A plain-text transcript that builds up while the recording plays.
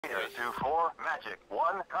Gator 2-4, Magic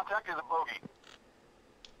 1, contact is a bogey.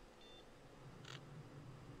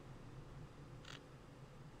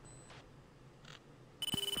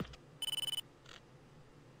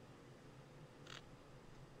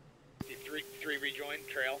 Three rejoin,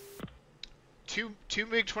 trail. Two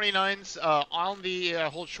MiG-29s on the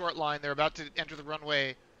hold short line. They're about to enter the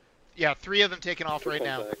runway. Yeah, 3 of them taking off right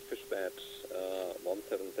now. Fish bat,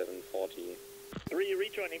 17740. 3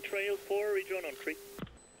 rejoining trail, 4 rejoin on tree.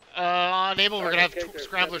 Unable, we're gonna have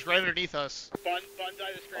scramblers right underneath us. Buns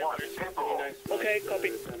eye the scramblers. Okay,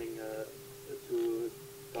 copy.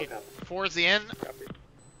 Okay, 4's the end. Copy.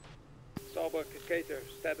 Starbuck, Gator,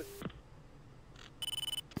 status.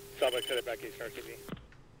 Starbuck, set it back east, RTV.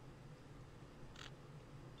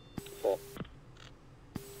 4.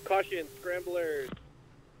 Caution, scramblers.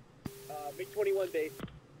 MiG-21 base.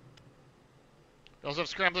 We also have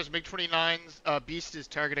scramblers, MiG-29s. Beast is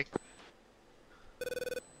targeting.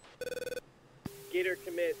 Gator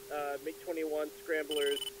commit, MiG-21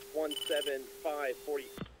 scramblers, 17540.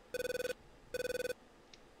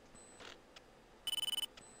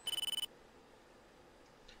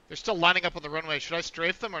 They're still lining up on the runway. Should I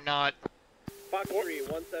strafe them or not? Fox 3,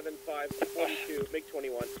 17542,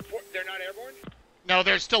 MiG-21. They're not airborne? No,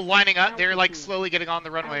 they're still lining up. They're like slowly getting on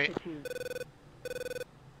the runway.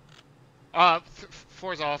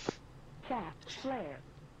 4's off. Chaff, flare,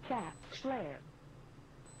 chaff, flare.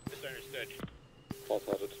 Misunderstood.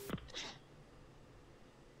 False-hearted.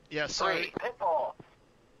 Yeah, sorry. 3, pitfall.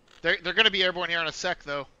 They're gonna be airborne here in a sec,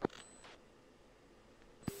 though.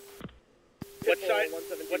 What side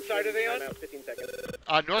are they on? 15 seconds.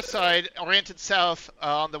 North side, oriented south,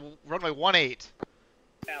 on the runway 18.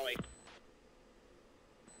 Alley. I'm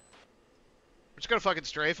just gonna fucking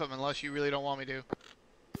strafe them unless you really don't want me to.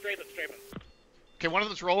 Strafe him, strafe him. Okay, one of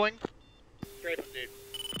them's rolling. Strafe him, dude.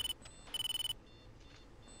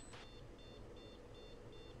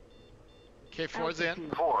 Okay, 4's in.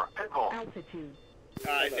 4, pitfall. Altitude.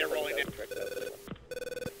 They're rolling in.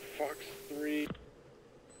 Fox 3,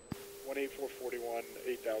 18441,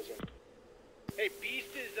 8000. Hey,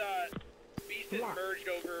 Beast is merged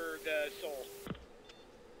over the Soul.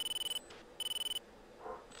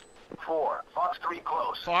 4, Fox 3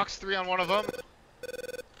 close. Fox 3 on one of them.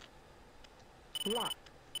 Lock.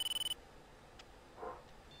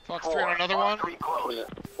 Fox 4, 3 on another one. Fox 3 close.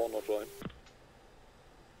 4 not join.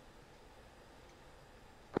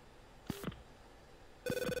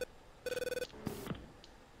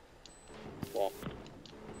 Wow.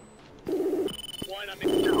 1, I'm in.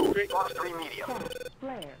 2, Fox 3 medium. Chaff,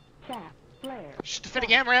 flare, chaff, flare.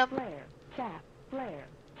 Defending AMRAM. Flare, chaff, flare,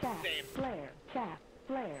 chaff, Same. flare, chaff,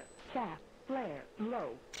 flare, chaff, flare.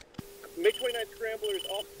 Low. MiG-29 scramblers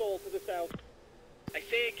off Soul to the south. I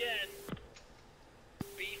say again,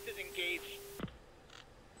 Beast is engaged.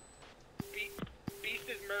 Beast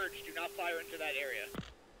is merged. Do not fire into that area.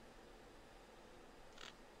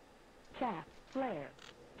 Chaff, flare,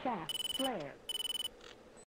 chaff, flare.